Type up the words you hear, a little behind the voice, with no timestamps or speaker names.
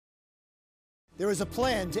There is a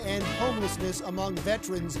plan to end homelessness among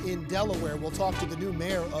veterans in Delaware. We'll talk to the new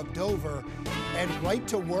mayor of Dover. And right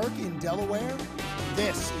to work in Delaware?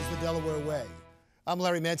 This is the Delaware Way. I'm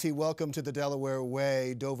Larry Menti. Welcome to the Delaware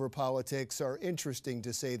Way. Dover politics are interesting,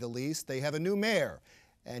 to say the least. They have a new mayor,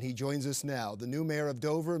 and he joins us now. The new mayor of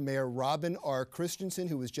Dover, Mayor Robin R. Christiansen,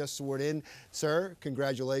 who was just sworn in. Sir,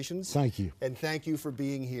 congratulations. Thank you. And thank you for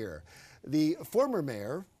being here. The former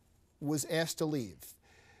mayor was asked to leave.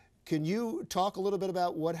 Can you talk a little bit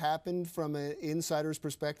about what happened from an insider's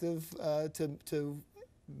perspective to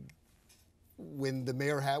when the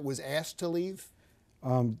mayor was asked to leave?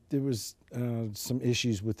 There was some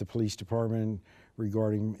issues with the police department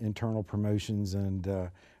regarding internal promotions, and I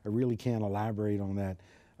really can't elaborate on that.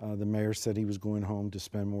 The mayor said he was going home to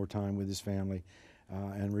spend more time with his family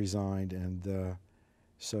and resigned, and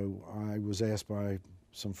so I was asked by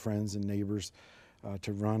some friends and neighbors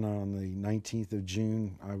to run on the 19th of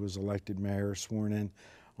June. I was elected mayor, sworn in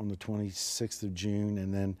on the 26th of June,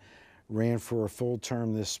 and then ran for a full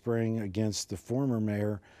term this spring against the former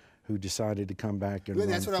mayor, who decided to come back and run.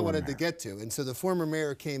 That's what I wanted to get to. And so the former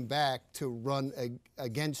mayor came back to run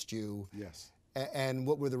against you. Yes. And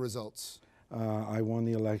what were the results? I won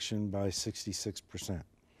the election by 66%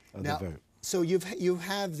 of the vote. So you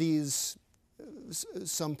have these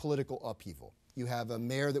some political upheaval. You have a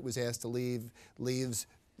mayor that was asked to leave, leaves,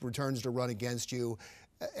 returns to run against you,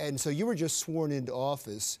 and so you were just sworn into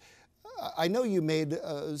office. I know you made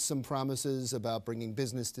some promises about bringing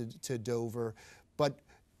business to Dover, but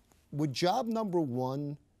would job number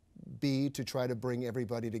one be to try to bring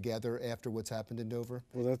everybody together after what's happened in Dover?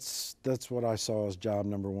 Well, that's what I saw as job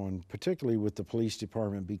number one, particularly with the police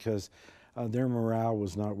department, because their morale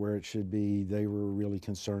was not where it should be. They were really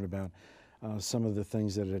concerned about some of the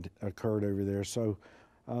things that had occurred over there. So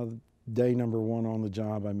day number one on the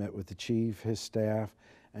job, I met with the chief, his staff,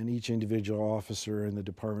 and each individual officer in the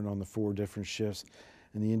department on the 4 different shifts,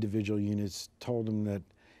 and the individual units told them that,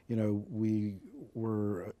 you know, we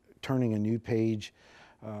were turning a new page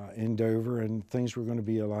in Dover, and things were going to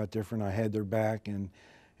be a lot different. I had their back, and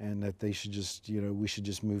that they should just, you know, we should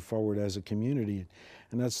just move forward as a community.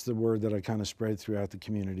 And that's the word that I kind of spread throughout the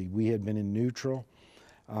community. We had been in neutral.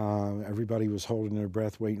 Everybody was holding their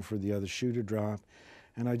breath, waiting for the other shoe to drop.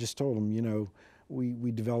 And I just told them, you know,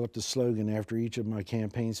 we developed a slogan after each of my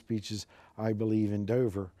campaign speeches: I believe in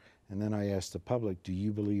Dover. And then I asked the public, do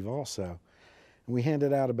you believe also? And we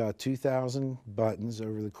handed out about 2,000 buttons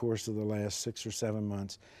over the course of the last 6 or 7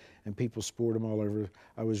 months, and people spored them all over.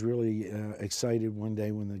 I was really excited one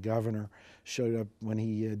day when the governor showed up, when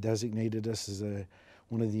he designated us as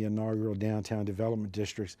one of the inaugural downtown development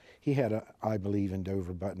districts. He had a I believe in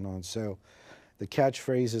Dover button on. So the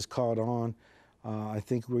catchphrase has caught on. I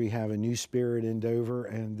think we have a new spirit in Dover,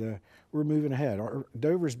 and we're moving ahead.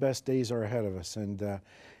 Dover's best days are ahead of us. And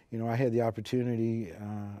you know, I had the opportunity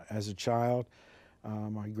as a child.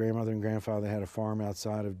 My grandmother and grandfather had a farm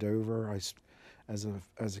outside of Dover. As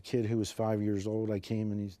a kid who was 5 years old, I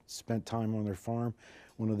came and spent time on their farm.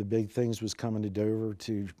 One of the big things was coming to Dover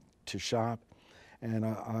to shop. And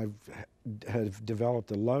have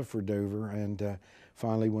developed a love for Dover, and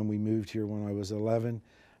finally when we moved here when I was 11,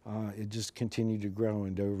 it just continued to grow,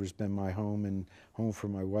 and Dover's been my home, and home for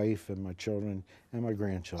my wife and my children and my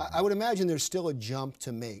grandchildren. I would imagine there's still a jump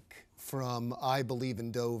to make from I believe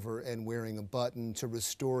in Dover and wearing a button to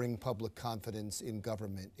restoring public confidence in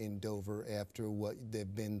government in Dover after what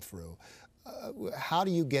they've been through. How do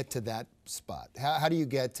you get to that spot? How do you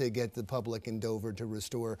get the public in Dover to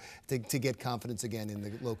restore, to get confidence again in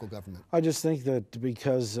the local government? I just think that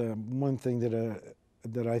because one thing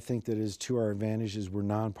that I think that is to our advantage is we're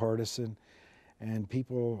nonpartisan, and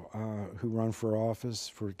people who run for office,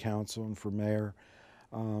 for council and for mayor,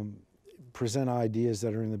 present ideas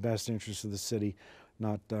that are in the best interest of the city,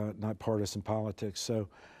 not partisan politics. So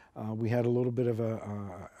we had a little bit of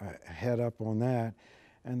a head up on that.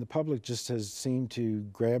 And the public just has seemed to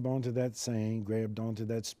grab onto that saying, grabbed onto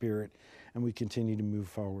that spirit, and we continue to move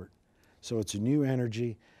forward. So it's a new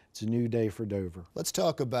energy, it's a new day for Dover. Let's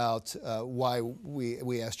talk about why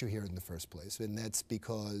we asked you here in the first place, and that's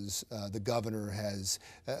because the governor has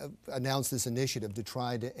announced this initiative to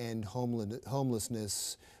try to end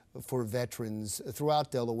homelessness for veterans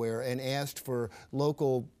throughout Delaware, and asked for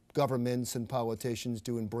local governments and politicians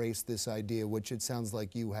to embrace this idea, which it sounds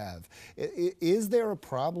like you have. Is there a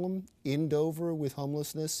problem in Dover with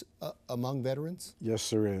homelessness among veterans? Yes,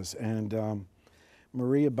 there is. And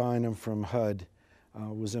Maria Bynum from HUD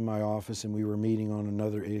was in my office, and we were meeting on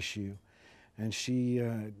another issue. And she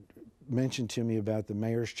mentioned to me about the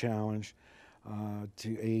mayor's challenge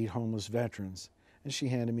to aid homeless veterans. And she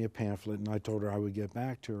handed me a pamphlet, and I told her I would get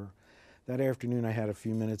back to her. that afternoon I had a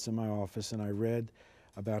few minutes in my office and I read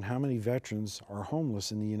about how many veterans are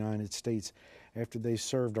homeless in the United States after they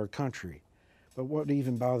served our country. But what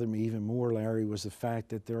even bothered me even more, Larry, was the fact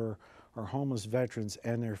that there are homeless veterans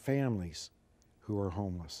and their families who are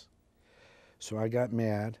homeless. So I got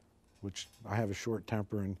mad, which I have a short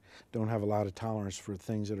temper and don't have a lot of tolerance for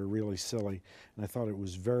things that are really silly. And I thought it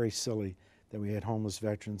was very silly that we had homeless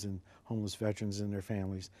veterans and their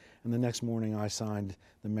families. And the next morning I signed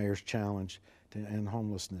the mayor's challenge to end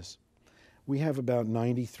homelessness. We have about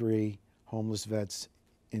 93 homeless vets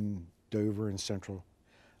in Dover and central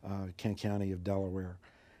Kent County of Delaware.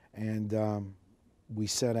 And we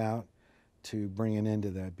set out to bring an end to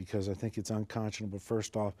that because I think it's unconscionable,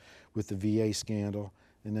 first off, with the VA scandal,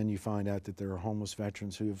 and then you find out that there are homeless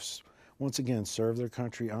veterans who have, once again, served their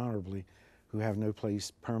country honorably, who have no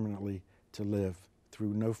place permanently to live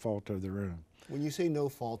through no fault of their own. When you say no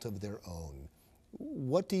fault of their own,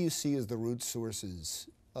 what do you see as the root sources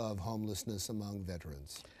of homelessness among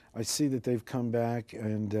veterans? I see that they've come back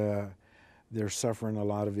and they're suffering a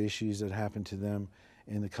lot of issues that happen to them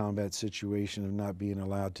in the combat situation of not being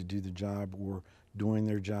allowed to do the job or doing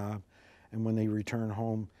their job. And when they return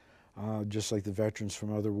home, just like the veterans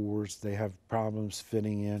from other wars, they have problems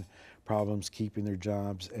fitting in, problems keeping their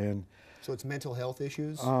jobs. And so it's mental health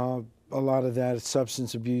issues? A lot of that is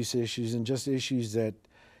substance abuse issues and just issues that,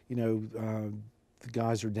 you know, the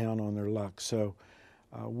guys are down on their luck. So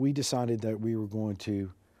we decided that we were going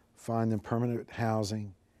to find them permanent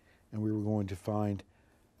housing, and we were going to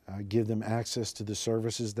give them access to the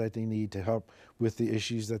services that they need to help with the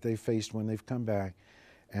issues that they faced when they've come back,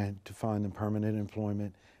 and to find them permanent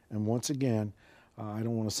employment. And once again, I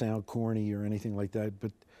don't want to sound corny or anything like that,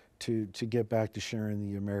 but to get back to sharing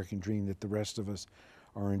the American dream that the rest of us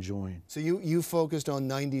are enjoying. So you focused on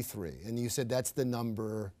 93, and you said that's the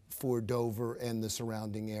number for Dover and the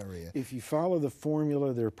surrounding area. If you follow the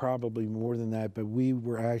formula, there are probably more than that, but we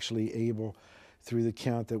were actually able, through the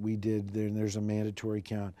count that we did, there's a mandatory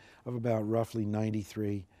count of about roughly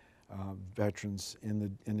 93 veterans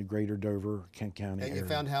in the greater Dover, Kent County area. And you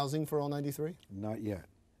found housing for all 93? Not yet,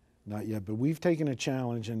 not yet, but we've taken a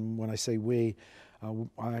challenge, and when I say we,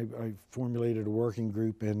 I formulated a working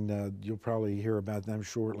group, and you'll probably hear about them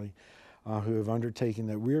shortly, who have undertaken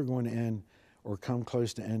that we're going to end or come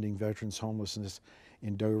close to ending veterans homelessness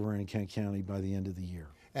in Dover and Kent County by the end of the year.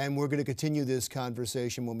 And we're going to continue this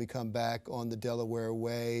conversation when we come back on the Delaware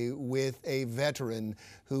Way with a veteran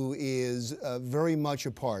who is very much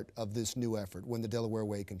a part of this new effort when the Delaware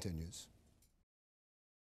Way continues.